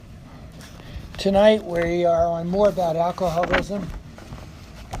Tonight we are on more about alcoholism.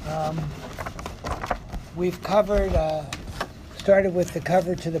 We've covered, started with the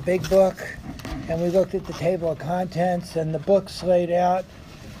cover to the big book, and we looked at the table of contents, and the book's laid out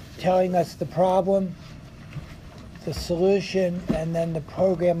telling us the problem, the solution, and then the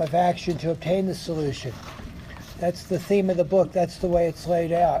program of action to obtain the solution. That's the theme of the book. That's the way it's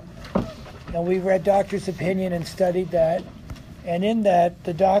laid out. And we read doctor's opinion and studied that. And in that,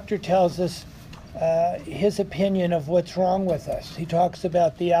 the doctor tells us his opinion of what's wrong with us. He talks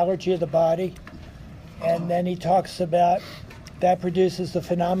about the allergy of the body, and then he talks about that produces the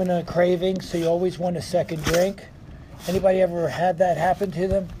phenomenon of craving, so you always want a second drink. Anybody ever had that happen to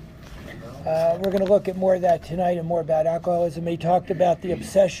them? We're going to look at more of that tonight and more about alcoholism. He talked about the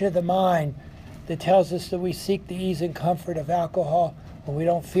obsession of the mind that tells us that we seek the ease and comfort of alcohol when we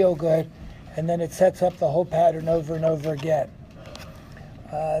don't feel good, and then it sets up the whole pattern over and over again.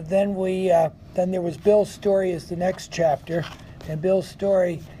 Then there was Bill's story is the next chapter, and Bill's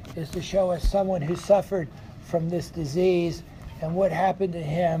story is to show us someone who suffered from this disease and what happened to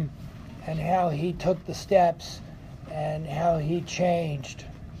him and how he took the steps and how he changed.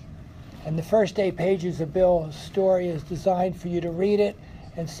 And the first 8 pages of Bill's story is designed for you to read it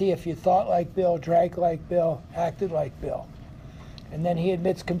and see if you thought like Bill, drank like Bill, acted like Bill. And then he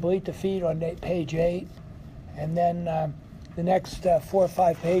admits complete defeat on page 8. And then the next 4 or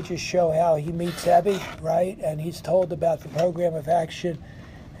 5 pages show how he meets Ebby, right? And he's told about the program of action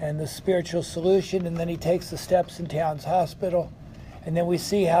and the spiritual solution, and then he takes the steps in Towns Hospital. And then we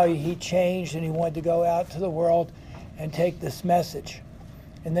see how he changed and he wanted to go out to the world and take this message.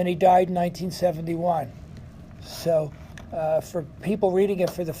 And then he died in 1971. So for people reading it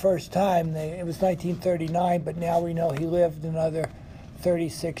for the first time, it was 1939, but now we know he lived another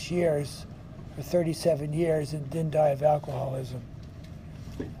 36 years. For 37 years and didn't die of alcoholism.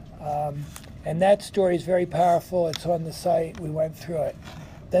 And that story is very powerful. It's on the site. We went through it.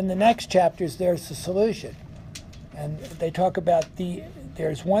 Then the next chapters, there's the solution. And they talk about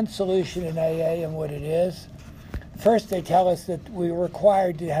there's one solution in AA and what it is. First, they tell us that we're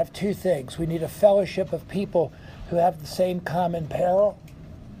required to have 2 things. We need a fellowship of people who have the same common peril,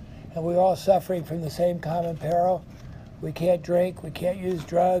 and we're all suffering from the same common peril. We can't drink, we can't use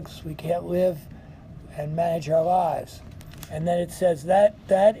drugs, we can't live and manage our lives. And then it says that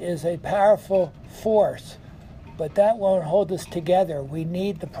is a powerful force, but that won't hold us together. We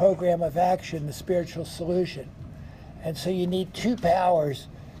need the program of action, the spiritual solution. And so you need 2 powers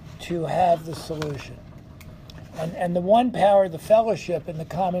to have the solution. And the one power, the fellowship and the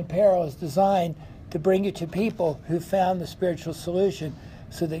common peril, is designed to bring you to people who found the spiritual solution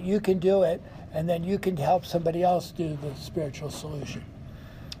so that you can do it, and then you can help somebody else do the spiritual solution.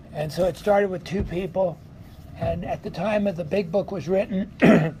 And so it started with 2 people, and at the time of the big book was written,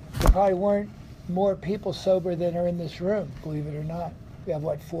 there probably weren't more people sober than are in this room, believe it or not. We have,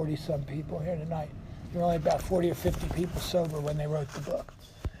 40-some people here tonight. There were only about 40 or 50 people sober when they wrote the book.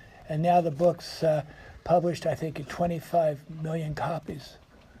 And now the book's published, I think, in 25 million copies,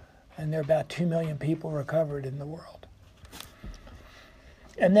 and there are about 2 million people recovered in the world.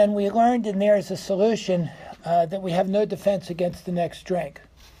 And then we learned in there is a solution that we have no defense against the next drink.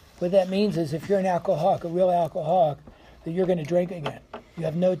 What that means is if you're an alcoholic, a real alcoholic, that you're going to drink again. You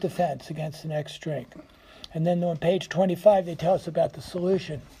have no defense against the next drink. And then on page 25, they tell us about the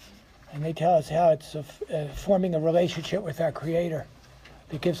solution. And they tell us how it's forming a relationship with our Creator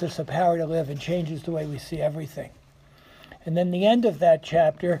that gives us the power to live and changes the way we see everything. And then the end of that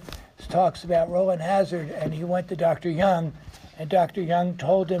chapter talks about Roland Hazard, and he went to Dr. Young, and Dr. Young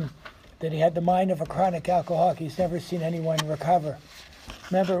told him that he had the mind of a chronic alcoholic. He's never seen anyone recover.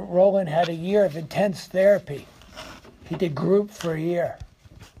 Remember, Roland had a year of intense therapy. He did group for a year.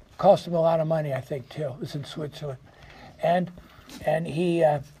 Cost him a lot of money, I think, too. It was in Switzerland. And he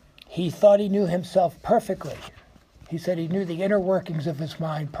thought he knew himself perfectly. He said he knew the inner workings of his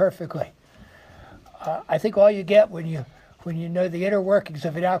mind perfectly. I think all you get when you know the inner workings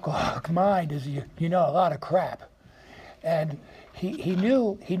of an alcoholic mind is you know a lot of crap. And he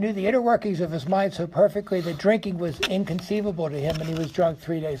knew the inner workings of his mind so perfectly that drinking was inconceivable to him, and he was drunk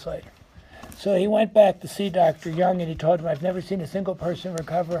 3 days later. So he went back to see Dr. Young, and he told him, I've never seen a single person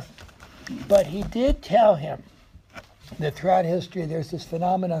recover. But he did tell him that throughout history there's this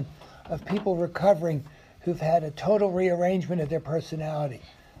phenomenon of people recovering who've had a total rearrangement of their personality.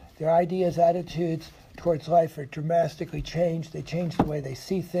 Their ideas, attitudes towards life are dramatically changed. They change the way they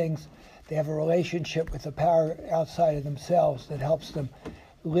see things. They have a relationship with the power outside of themselves that helps them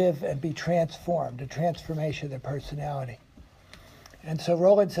live and be transformed, a transformation of their personality. And so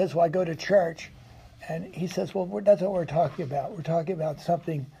Roland says, well, I go to church. And he says, well, that's what we're talking about. We're talking about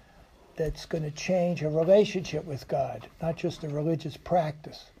something that's going to change a relationship with God, not just a religious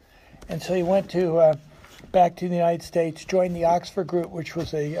practice. And so he went to back to the United States, joined the Oxford group, which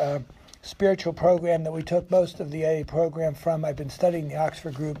was a spiritual program that we took most of the AA program from. I've been studying the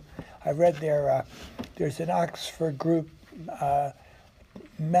Oxford group. I read there's an Oxford group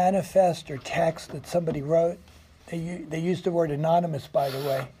manifest or text that somebody wrote. They used the word anonymous, by the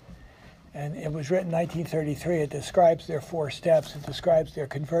way. And it was written in 1933. It describes their 4 steps. It describes their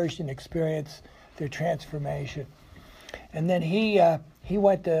conversion experience, their transformation. And then he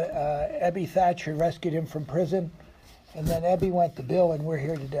went to Ebby Thatcher, rescued him from prison. And then Ebby went to Bill, and we're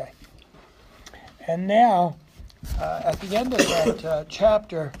here today. And now, at the end of that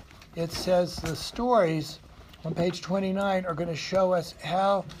chapter, it says the stories on page 29 are going to show us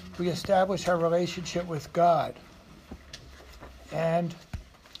how we establish our relationship with God. And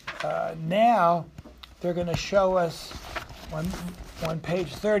now they're going to show us on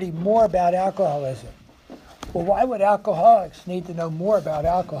page 30 more about alcoholism. Well, why would alcoholics need to know more about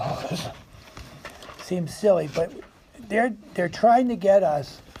alcoholism? Seems silly, but they're trying to get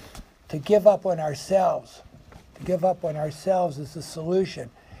us to give up on ourselves. To give up on ourselves is the solution.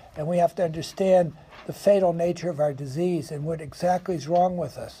 And we have to understand the fatal nature of our disease and what exactly is wrong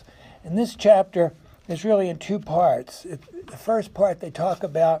with us. And this chapter is really in 2 parts. The first part, they talk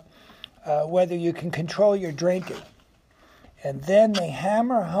about whether you can control your drinking. And then they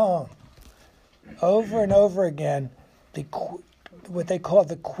hammer home over and over again what they call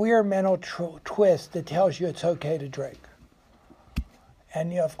the queer mental twist that tells you it's okay to drink.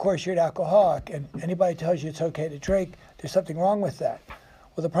 And of course, you're an alcoholic, and anybody tells you it's okay to drink, there's something wrong with that.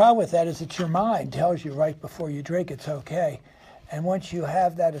 Well, the problem with that is that your mind tells you right before you drink it's okay. And once you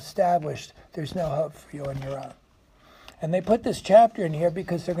have that established, there's no hope for you on your own. And they put this chapter in here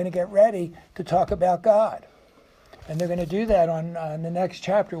because they're going to get ready to talk about God. And they're going to do that on the next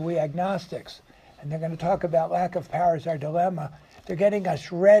chapter, We Agnostics. And they're going to talk about lack of power is our dilemma. They're getting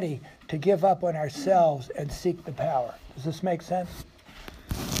us ready to give up on ourselves and seek the power. Does this make sense?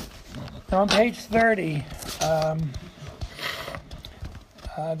 Now on page 30,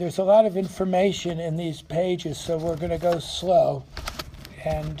 there's a lot of information in these pages, so we're going to go slow.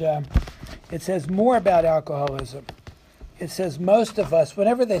 And it says more about alcoholism. It says most of us,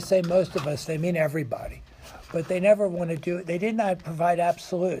 whenever they say most of us, they mean everybody. But they never want to do it. They did not provide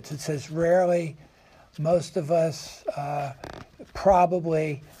absolutes. It says rarely, most of us,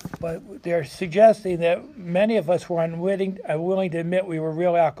 probably. But they're suggesting that many of us were unwilling to admit we were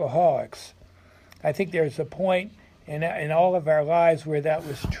real alcoholics. I think there's a point in all of our lives where that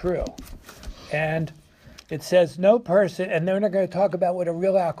was true. And it says no person, and they're not going to talk about what a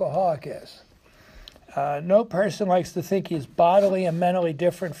real alcoholic is. No person likes to think he's bodily and mentally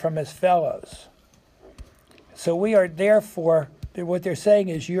different from his fellows. So we are therefore, what they're saying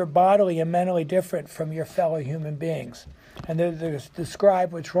is you're bodily and mentally different from your fellow human beings. And they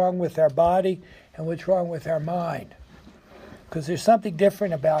describe what's wrong with our body and what's wrong with our mind. Because there's something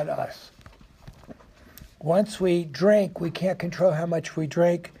different about us. Once we drink, we can't control how much we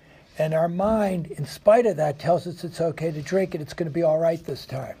drink. And our mind, in spite of that, tells us it's okay to drink and it's going to be all right this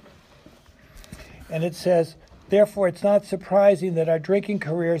time. And it says, therefore, it's not surprising that our drinking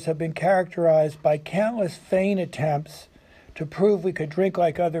careers have been characterized by countless vain attempts to prove we could drink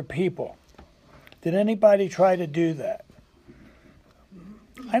like other people. Did anybody try to do that?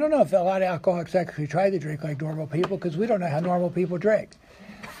 I don't know if a lot of alcoholics actually try to drink like normal people because we don't know how normal people drink.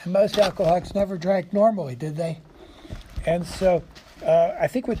 And most alcoholics never drank normally, did they? And so I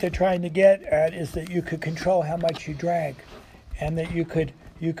think what they're trying to get at is that you could control how much you drank and that you could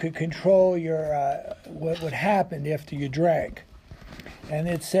control your what would happen after you drank. And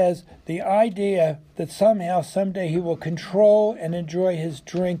it says, the idea that somehow, someday he will control and enjoy his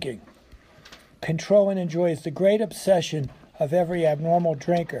drinking. Control and enjoy is the great obsession of every abnormal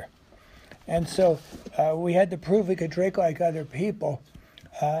drinker. And so we had to prove we could drink like other people.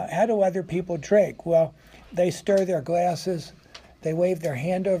 How do other people drink? Well, they stir their glasses. They wave their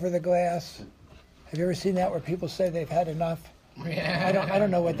hand over the glass. Have you ever seen that where people say they've had enough? Yeah. I don't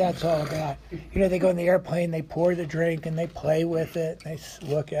know what that's all about. You know, they go in the airplane, they pour the drink, and they play with it, and they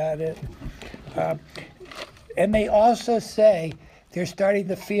look at it. And they also say they're starting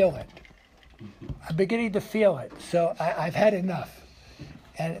to feel it. I'm beginning to feel it, so I've had enough.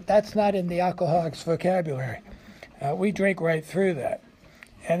 And that's not in the alcoholic's vocabulary. We drink right through that.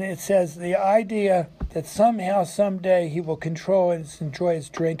 And it says the idea that somehow, someday, he will control and enjoy his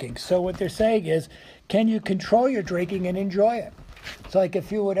drinking. So what they're saying is, can you control your drinking and enjoy it? It's like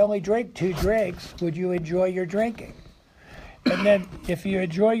if you would only drink 2 drinks, would you enjoy your drinking? And then if you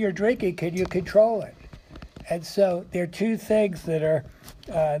enjoy your drinking, can you control it? And so there are 2 things that are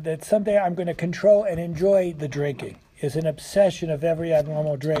that someday I'm going to control and enjoy the drinking is an obsession of every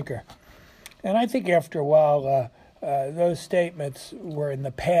abnormal drinker. And I think after a while, those statements were in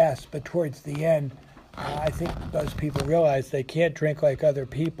the past, but towards the end, I think those people realize they can't drink like other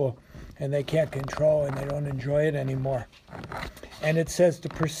people, and they can't control, and they don't enjoy it anymore. And it says the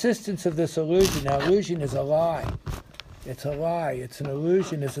persistence of this illusion. Now, illusion is a lie. It's a lie. It's an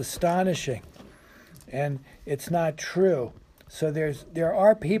illusion. It's astonishing, and it's not true. So there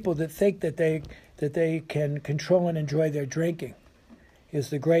are people that think that they can control and enjoy their drinking,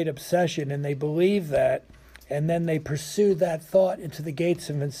 is the great obsession, and they believe that, and then they pursue that thought into the gates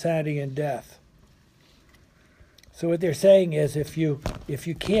of insanity and death. So what they're saying is, if you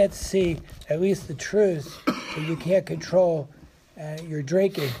can't see at least the truth, that you can't control your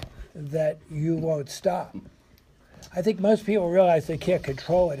drinking, that you won't stop. I think most people realize they can't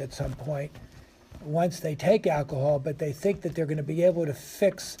control it at some point once they take alcohol, but they think that they're going to be able to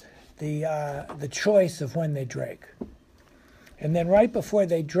fix the choice of when they drink. And then right before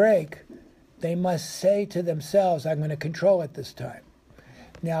they drink, they must say to themselves, I'm going to control it this time.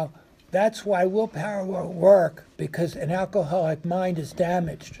 Now, that's why willpower won't work, because an alcoholic mind is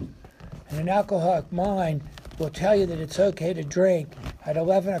damaged. And an alcoholic mind will tell you that it's okay to drink at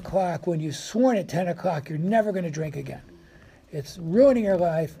 11 o'clock when you've sworn at 10 o'clock you're never going to drink again. It's ruining your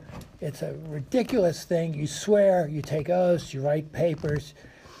life. It's a ridiculous thing. You swear, you take oaths, you write papers,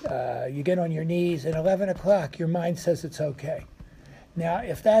 you get on your knees, and 11 o'clock your mind says it's okay. Now,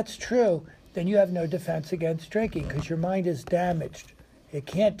 if that's true, then you have no defense against drinking, because your mind is damaged. It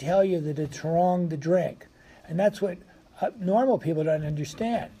can't tell you that it's wrong to drink. And that's what normal people don't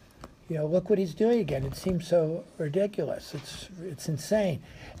understand. You know, look what he's doing again. It seems so ridiculous. It's insane.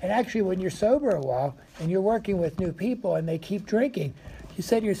 And actually, when you're sober a while and you're working with new people and they keep drinking, you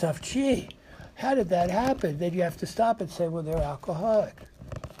say to yourself, gee, how did that happen? Then you have to stop and say, well, they're alcoholic.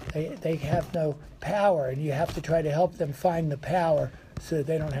 They have no power, and you have to try to help them find the power so that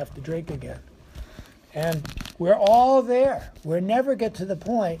they don't have to drink again. And we're all there. We'll never get to the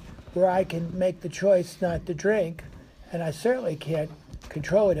point where I can make the choice not to drink, and I certainly can't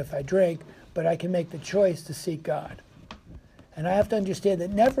control it if I drink, but I can make the choice to seek God. And I have to understand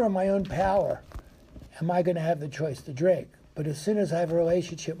that never in my own power am I going to have the choice to drink. But as soon as I have a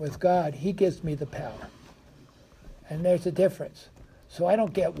relationship with God, He gives me the power. And there's a difference. So I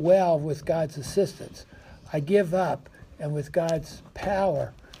don't get well with God's assistance. I give up, and with God's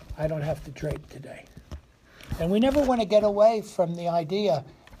power, I don't have to drink today. And we never want to get away from the idea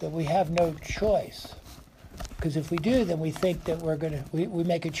that we have no choice. Because if we do, then we think that we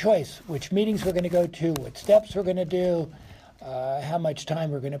make a choice, which meetings we're going to go to, what steps we're going to do, how much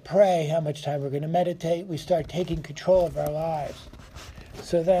time we're going to pray, how much time we're going to meditate. We start taking control of our lives.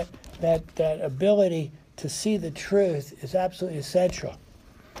 So that ability to see the truth is absolutely essential.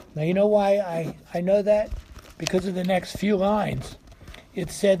 Now, you know why I know that? Because of the next few lines. It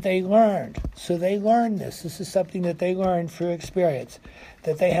said they learned. So they learned this. This is something that they learned through experience,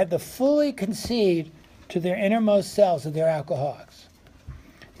 that they had to fully concede to their innermost selves of their alcoholics.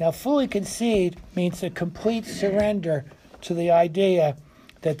 Now, fully concede means a complete surrender to the idea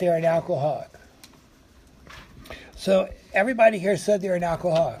that they're an alcoholic. So everybody here said they're an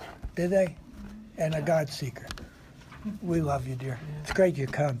alcoholic, did they? And a God seeker. We love you, dear. It's great you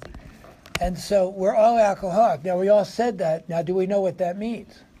come. And so we're all alcoholic. Now, we all said that. Now, do we know what that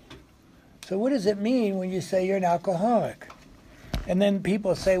means? So what does it mean when you say you're an alcoholic? And then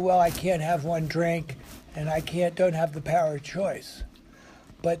people say, well, I can't have one drink, and I don't have the power of choice.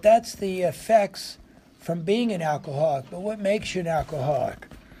 But that's the effects from being an alcoholic. But what makes you an alcoholic?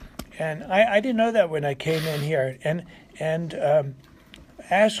 And I didn't know that when I came in here. And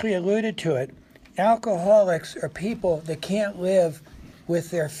Ashley alluded to it. Alcoholics are people that can't live with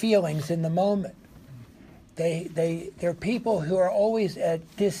their feelings in the moment. They're people who are always at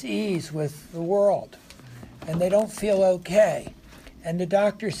dis-ease with the world, and they don't feel okay. And the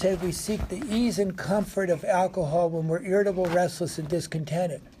doctor said we seek the ease and comfort of alcohol when we're irritable, restless, and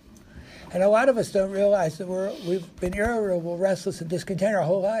discontented. And a lot of us don't realize that we've been irritable, restless, and discontented our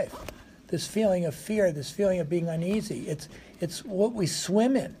whole life. This feeling of fear, this feeling of being uneasy, it's what we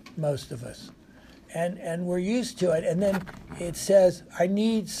swim in, most of us. And we're used to it. And then it says, I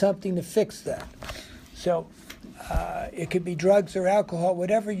need something to fix that. So it could be drugs or alcohol,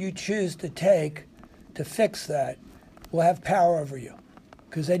 whatever you choose to take to fix that will have power over you.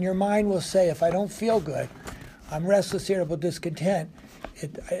 Because then your mind will say, if I don't feel good, I'm restless, irritable, discontent,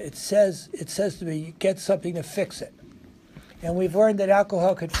 it says to me, get something to fix it. And we've learned that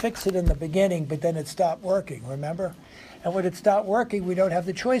alcohol could fix it in the beginning, but then it stopped working, remember? And when it stopped working, we don't have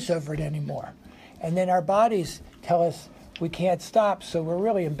the choice over it anymore. And then our bodies tell us, we can't stop, so we're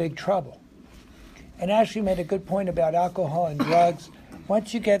really in big trouble. And Ashley made a good point about alcohol and drugs.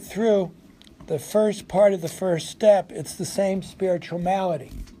 Once you get through the first part of the first step, it's the same spiritual malady.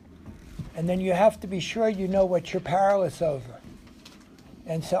 And then you have to be sure you know what you're powerless over.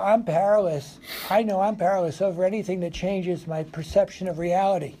 And so I'm powerless. I know I'm powerless over anything that changes my perception of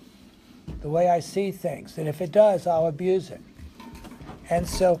reality, the way I see things. And if it does, I'll abuse it. And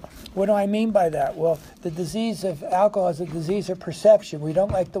so what do I mean by that? Well, the disease of alcohol is a disease of perception. We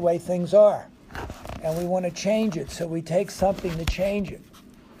don't like the way things are. And we want to change it, so we take something to change it.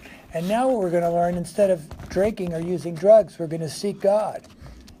 And now what we're going to learn, instead of drinking or using drugs, we're going to seek God.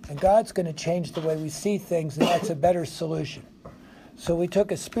 And God's going to change the way we see things, and that's a better solution. So we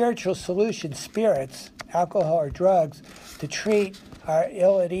took a spiritual solution, spirits, alcohol or drugs, to treat our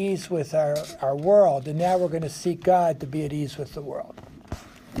ill at ease with our world, and now we're going to seek God to be at ease with the world.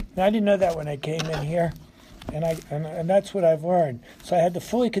 Now, I didn't know that when I came in here, and that's what I've learned. So I had to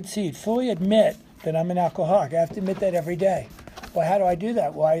fully concede, fully admit that I'm an alcoholic. I have to admit that every day. Well, how do I do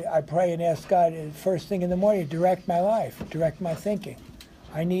that? Well, I pray and ask God first thing in the morning, direct my life, direct my thinking.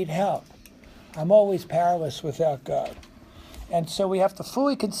 I need help. I'm always powerless without God. And so we have to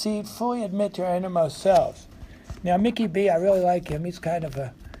fully concede, fully admit to our innermost selves. Now, Mickey B., I really like him. He's kind of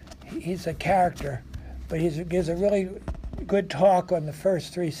he's a character, but he gives a really good talk on the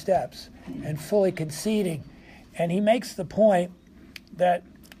first three steps and fully conceding. And he makes the point that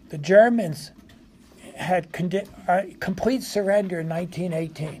the Germans had complete surrender in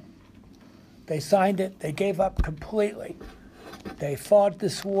 1918. They signed it. They gave up completely. They fought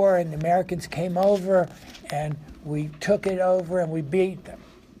this war, and the Americans came over, and we took it over, and we beat them.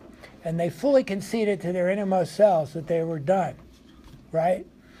 And they fully conceded to their innermost selves that they were done, right?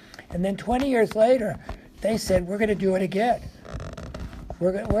 And then 20 years later, they said, we're going to do it again.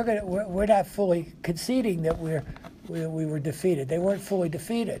 We're not fully conceding that we were defeated. They weren't fully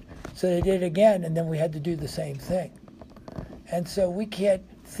defeated. So they did it again, and then we had to do the same thing. And so we can't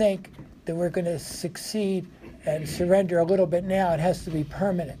think that we're going to succeed and surrender a little bit now. It has to be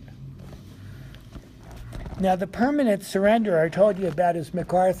permanent. Now, the permanent surrender I told you about is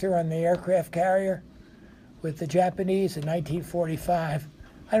MacArthur on the aircraft carrier with the Japanese in 1945.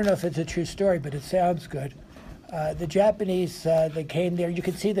 I don't know if it's a true story, but it sounds good. The Japanese, they came there. You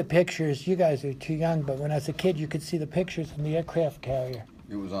could see the pictures. You guys are too young, but when I was a kid, you could see the pictures in the aircraft carrier.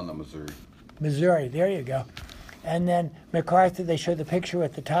 It was on the Missouri. Missouri, there you go. And then MacArthur, they show the picture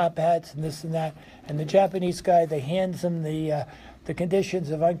with the top hats and this and that. And the Japanese guy, they hands him the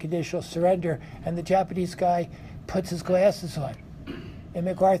conditions of unconditional surrender, and the Japanese guy puts his glasses on. And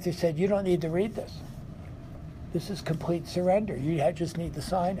MacArthur said, you don't need to read this. This is complete surrender. You just need to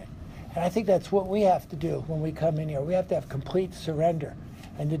sign it. And I think that's what we have to do when we come in here. We have to have complete surrender.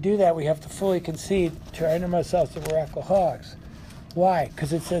 And to do that, we have to fully concede to our innermost selves that we're alcoholics. Why?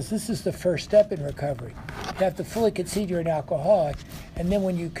 Because it says this is the first step in recovery. You have to fully concede you're an alcoholic, and then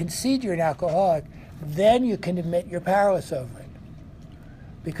when you concede you're an alcoholic, then you can admit you're powerless over it.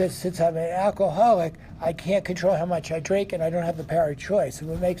 Because since I'm an alcoholic, I can't control how much I drink, and I don't have the power of choice. And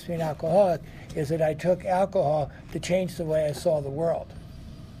what makes me an alcoholic is that I took alcohol to change the way I saw the world.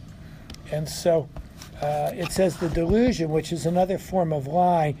 And so it says the delusion, which is another form of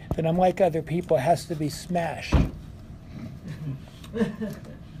lie, that I'm like other people, has to be smashed.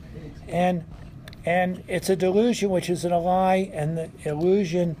 And it's a delusion, which is a lie, and the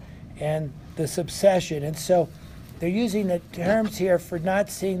illusion, and this obsession. And so they're using the terms here for not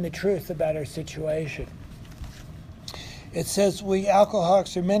seeing the truth about our situation. It says we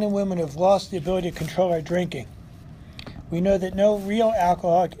alcoholics are men and women who have lost the ability to control our drinking. We know that no real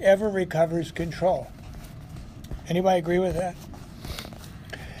alcoholic ever recovers control. Anybody agree with that?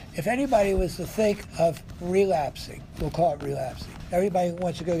 If anybody was to think of relapsing, we'll call it relapsing. Everybody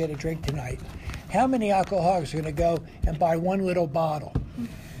wants to go get a drink tonight. How many alcoholics are going to go and buy one little bottle?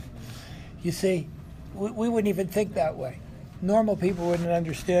 You see, we wouldn't even think that way. Normal people wouldn't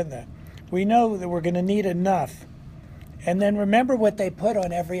understand that. We know that we're going to need enough. And then remember what they put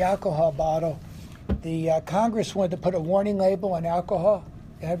on every alcohol bottle. The Congress wanted to put a warning label on alcohol.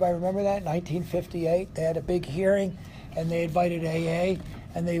 Everybody remember that? 1958, they had a big hearing, and they invited AA,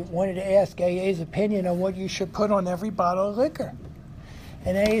 and they wanted to ask AA's opinion on what you should put on every bottle of liquor.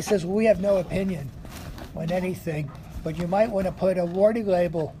 And AA says, well, we have no opinion on anything, but you might want to put a warning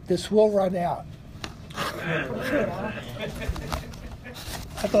label, this will run out. I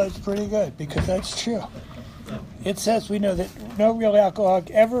thought it was pretty good, because that's true. It says we know that no real alcoholic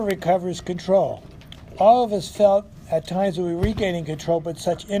ever recovers control. All of us felt at times that we were regaining control, but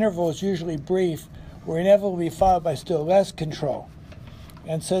such intervals, usually brief, were inevitably followed by still less control.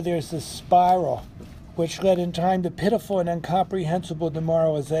 And so there's this spiral which led in time to pitiful and incomprehensible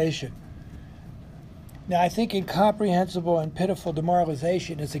demoralization. Now, I think incomprehensible and pitiful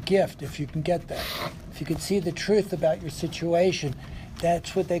demoralization is a gift if you can get that. If you can see the truth about your situation,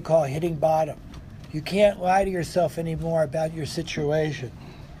 that's what they call hitting bottom. You can't lie to yourself anymore about your situation.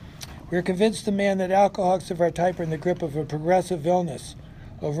 We are convinced, the man, that alcoholics of our type are in the grip of a progressive illness.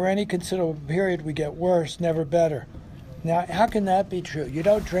 Over any considerable period, we get worse, never better. Now, how can that be true? You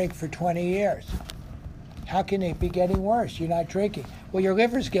don't drink for 20 years. How can it be getting worse? You're not drinking. Well, your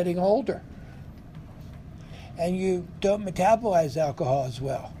liver's getting older. And you don't metabolize alcohol as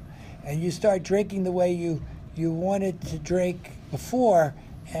well. And you start drinking the way you wanted to drink before,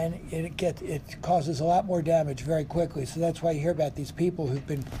 and it causes a lot more damage very quickly. So that's why you hear about these people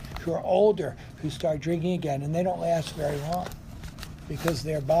who are older, who start drinking again, and they don't last very long because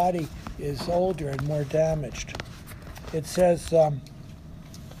their body is older and more damaged. It says,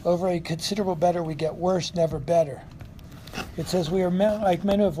 over a considerable better, we get worse, never better. It says, we are like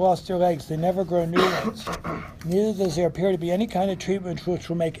men who have lost their legs. They never grow new ones. Neither does there appear to be any kind of treatment which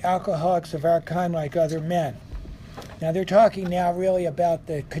will make alcoholics of our kind like other men. Now, they're talking now really about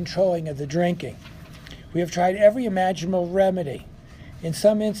the controlling of the drinking. We have tried every imaginable remedy. In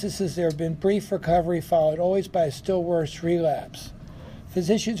some instances, there have been brief recovery followed always by a still worse relapse.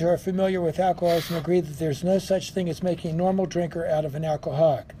 Physicians who are familiar with alcoholism agree that there's no such thing as making a normal drinker out of an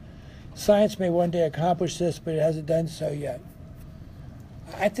alcoholic. Science may one day accomplish this, but it hasn't done so yet.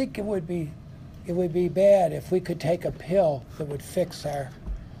 I think it would be bad if we could take a pill that would fix our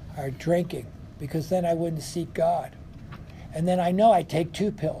drinking, because then I wouldn't seek God. And then I know I'd take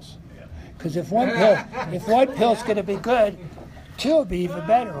 2 pills. Because if one pill's going to be good, 2 will be even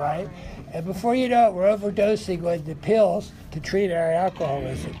better, right? And before you know it, we're overdosing with the pills to treat our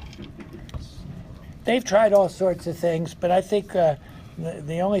alcoholism. They've tried all sorts of things, but I think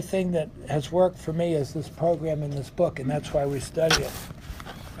the only thing that has worked for me is this program in this book, and that's why we study it.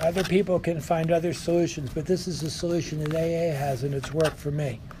 Other people can find other solutions, but this is the solution that AA has, and it's worked for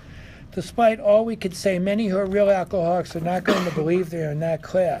me. Despite all we could say, many who are real alcoholics are not going to believe they're in that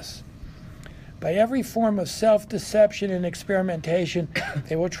class. By every form of self-deception and experimentation,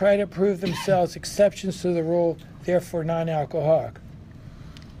 they will try to prove themselves exceptions to the rule, therefore non-alcoholic.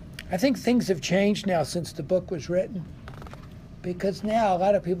 I think things have changed now since the book was written, because now a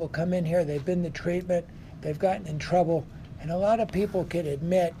lot of people come in here, they've been to treatment, they've gotten in trouble, and a lot of people can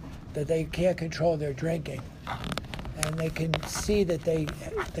admit that they can't control their drinking. And they can see that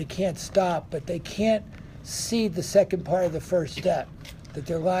they can't stop, but they can't see the second part of the first step, that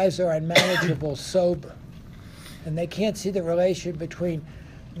their lives are unmanageable sober. And they can't see the relation between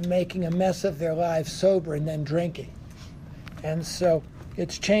making a mess of their lives sober and then drinking. And so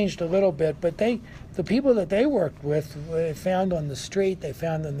it's changed a little bit, but the people that they worked with, they found on the street, they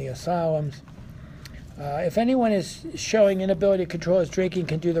found in the asylums. If anyone is showing inability to control his drinking,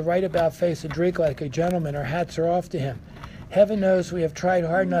 can do the right about face and drink like a gentleman, our hats are off to him. Heaven knows we have tried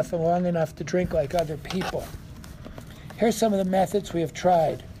hard enough and long enough to drink like other people. Here's some of the methods we have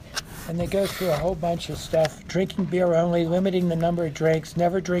tried. And they go through a whole bunch of stuff. Drinking beer only, limiting the number of drinks,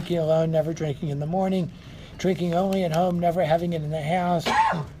 never drinking alone, never drinking in the morning, drinking only at home, never having it in the house.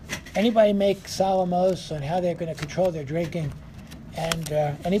 Anybody make solemn oaths on how they're going to control their drinking? And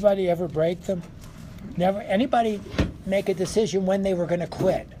anybody ever break them? Never. Anybody make a decision when they were going to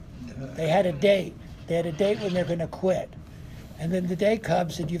quit? They had a date. They had a date when they're going to quit. And then the day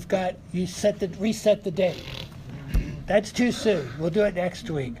comes and you reset the date. That's too soon. We'll do it next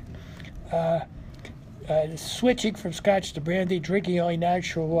week. Switching from scotch to brandy, drinking only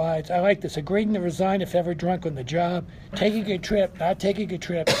natural wines. I like this. Agreeing to resign if ever drunk on the job. Taking a trip, not taking a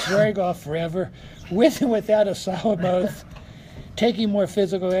trip. Swearing off forever. With and without a solemn oath. Taking more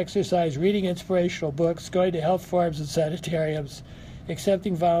physical exercise. Reading inspirational books. Going to health farms and sanitariums.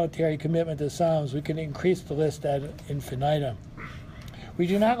 Accepting voluntary commitment to psalms. We can increase the list ad infinitum. We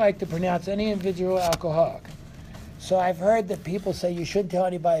do not like to pronounce any individual alcoholic. So I've heard that people say you shouldn't tell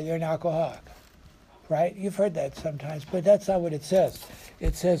anybody you're an alcoholic. Right? You've heard that sometimes, but that's not what it says.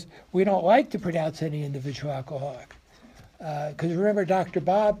 It says we don't like to pronounce any individual alcoholic. Because remember, Dr.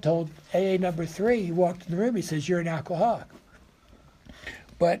 Bob told AA number 3, he walked in the room, he says, you're an alcoholic.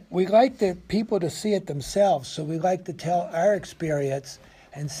 But we like the people to see it themselves, so we like to tell our experience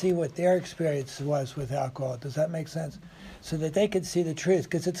and see what their experience was with alcohol. Does that make sense? So that they can see the truth,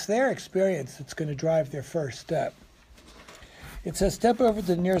 because it's their experience that's going to drive their first step. It says, step over to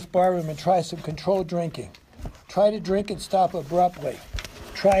the nearest barroom and try some controlled drinking. Try to drink and stop abruptly.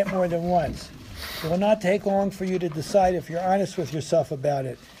 Try it more than once. It will not take long for you to decide if you're honest with yourself about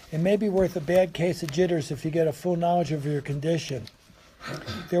it. It may be worth a bad case of jitters if you get a full knowledge of your condition.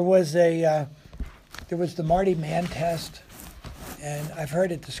 There was a there was the Marty Mann test, and I've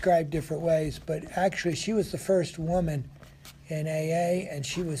heard it described different ways, but actually she was the first woman in AA, and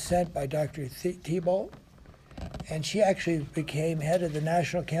she was sent by Dr. Thibault, and she actually became head of the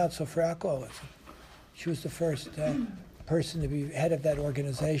National Council for Alcoholism. She was the first person to be head of that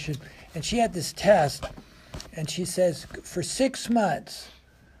organization. And she had this test, and she says, for 6 months,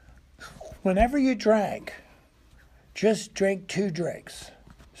 whenever you drank, just drink 2 drinks.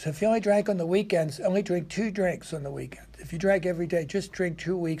 So if you only drank on the weekends, only drink 2 drinks on the weekend. If you drank every day, just drink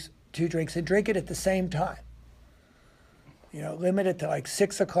 2 drinks, and drink it at the same time. You know, limit it to like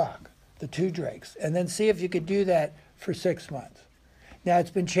 6 o'clock, the 2 drinks, and then see if you could do that for 6 months. Now,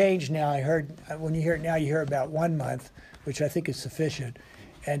 it's been changed now. I heard, when you hear it now, you hear about 1 month, which I think is sufficient,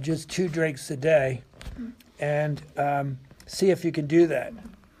 and just 2 drinks a day, and see if you can do that.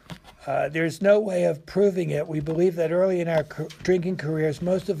 There's no way of proving it. We believe that early in our drinking careers,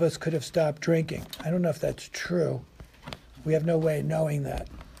 most of us could have stopped drinking. I don't know if that's true. We have no way of knowing that.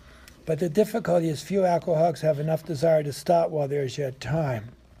 But the difficulty is few alcoholics have enough desire to stop while there is yet time.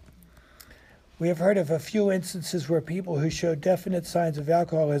 We have heard of a few instances where people who showed definite signs of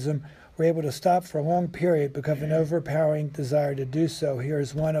alcoholism were able to stop for a long period because of an overpowering desire to do so. Here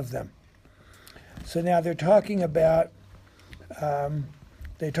is one of them. So now they're talking about,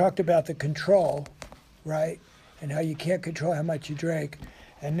 they talked about the control, right? And how you can't control how much you drink.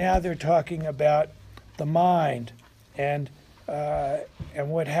 And now they're talking about the mind and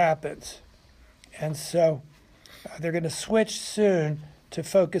what happens. And so they're going to switch soon to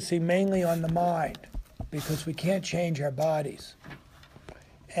focusing mainly on the mind, because we can't change our bodies.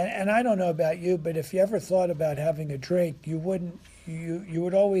 And I don't know about you, but if you ever thought about having a drink, you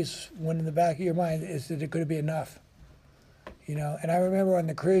would always, when in the back of your mind, is that it could be enough? You know, and I remember on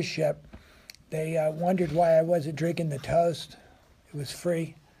the cruise ship, they wondered why I wasn't drinking the toast. It was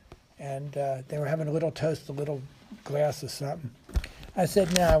free, and they were having a little toast, a little glass of something. I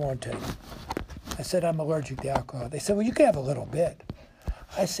said, no, I won't take it. I said, I'm allergic to alcohol. They said, well, you can have a little bit.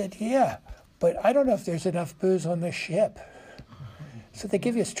 I said, yeah, but I don't know if there's enough booze on the ship. So they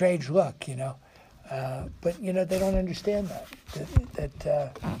give you a strange look, you know. But, you know, they don't understand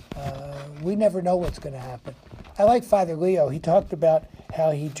that we never know what's going to happen. I like Father Leo. He talked about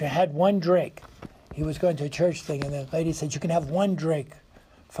how he had 1 drink. He was going to a church thing, and the lady said, you can have 1 drink,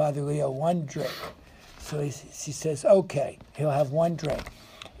 Father Leo, 1 drink. So he says, okay, he'll have 1 drink.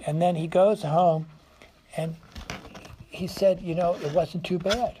 And then he goes home, and he said, you know, it wasn't too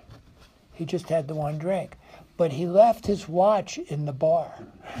bad. He just had the 1 drink. But he left his watch in the bar.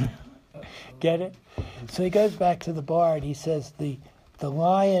 Get it? So he goes back to the bar, and he says the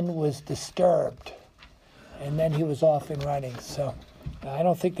lion was disturbed. And then he was off and running. So I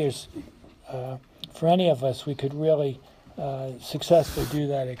don't think there's, for any of us, we could really successfully do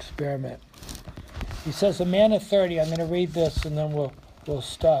that experiment. He says a man of 30, I'm going to read this and then we'll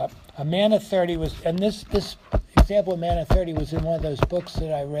stop. A man of 30 was, and this example of man of 30 was in one of those books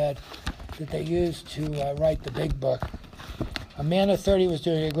that I read that they used to write the big book. A man of 30 was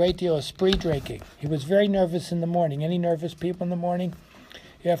doing a great deal of spree drinking. He was very nervous in the morning. Any nervous people in the morning?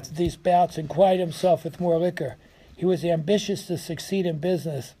 After these bouts, and quiet himself with more liquor. He was ambitious to succeed in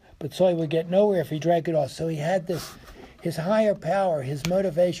business, but saw he would get nowhere if he drank it all. So he had this, his higher power, his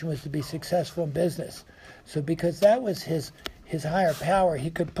motivation was to be successful in business. So because that was his higher power, he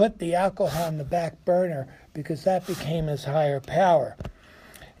could put the alcohol on the back burner because that became his higher power.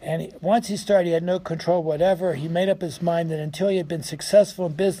 And once he started, he had no control whatever. He made up his mind that until he had been successful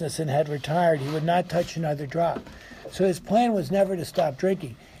in business and had retired, he would not touch another drop. So his plan was never to stop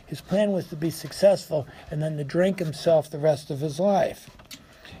drinking. His plan was to be successful and then to drink himself the rest of his life.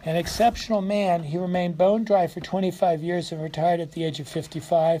 An exceptional man, he remained bone dry for 25 years and retired at the age of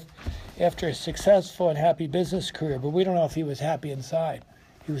 55 after a successful and happy business career. But we don't know if he was happy inside.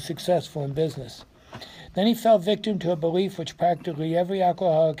 He was successful in business. Then he fell victim to a belief which practically every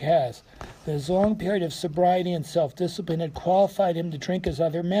alcoholic has, that his long period of sobriety and self-discipline had qualified him to drink as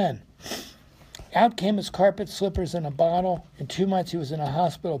other men. Out came his carpet slippers and a bottle. In 2 months he was in a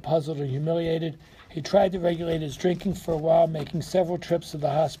hospital, puzzled and humiliated. He tried to regulate his drinking for a while, making several trips to the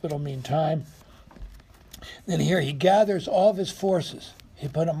hospital meantime. Then here he gathers all of his forces. He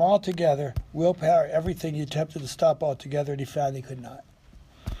put them all together, willpower, everything. He attempted to stop altogether, and he found he could not.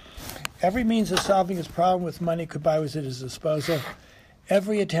 Every means of solving his problem with money could buy was at his disposal.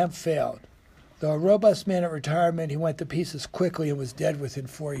 Every attempt failed. Though a robust man at retirement, he went to pieces quickly and was dead within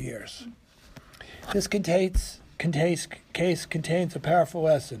 4 years. This case contains a powerful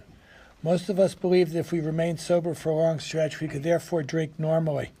lesson. Most of us believe that if we remain sober for a long stretch, we could therefore drink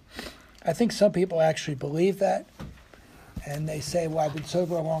normally. I think some people actually believe that, and they say, well, I've been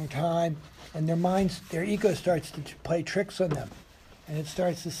sober a long time, and their ego starts to play tricks on them. And it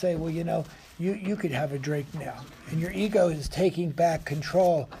starts to say, well, you could have a drink now. And your ego is taking back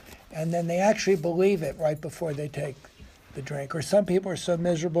control. And then they actually believe it right before they take the drink. Or some people are so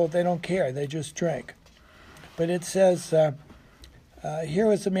miserable they don't care. They just drink. But it says, here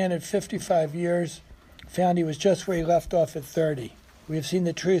was a man at 55 years, found he was just where he left off at 30. We have seen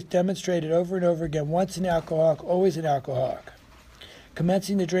the truth demonstrated over and over again. Once an alcoholic, always an alcoholic.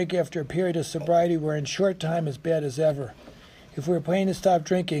 Commencing to drink after a period of sobriety were in short time as bad as ever. If we are planning to stop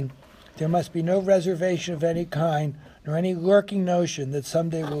drinking, there must be no reservation of any kind, nor any lurking notion that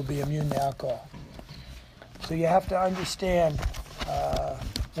someday we'll be immune to alcohol. So you have to understand,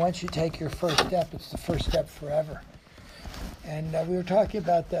 once you take your first step, it's the first step forever. And we were talking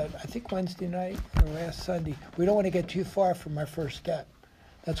about that, I think Wednesday night or last Sunday. We don't want to get too far from our first step.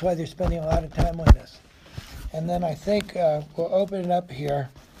 That's why they're spending a lot of time on this. And then I think we'll open it up here,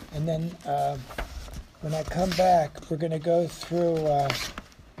 and then when I come back, we're going to go through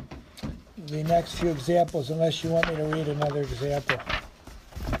the next few examples, unless you want me to read another example.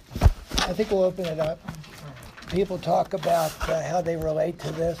 I think we'll open it up. People talk about how they relate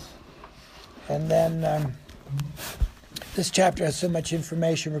to this. And then this chapter has so much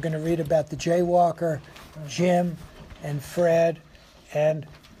information. We're going to read about the jaywalker, Jim, and Fred. And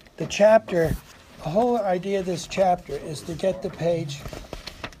the chapter, the whole idea of this chapter is to get the page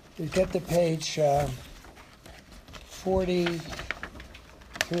 40.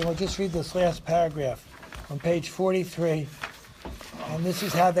 We'll just read this last paragraph on page 43. And this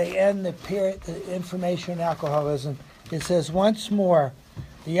is how they end the information on alcoholism. It says, once more,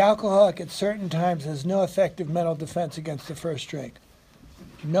 the alcoholic at certain times has no effective mental defense against the first drink.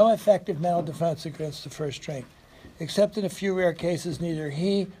 No effective mental defense against the first drink. Except in a few rare cases, neither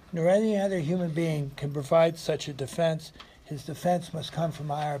he nor any other human being can provide such a defense. His defense must come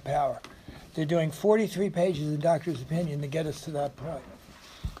from a higher power. They're doing 43 pages in doctor's opinion to get us to that point.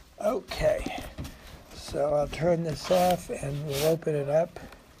 Okay, so I'll turn this off and we'll open it up.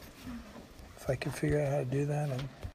 If I can figure out how to do that.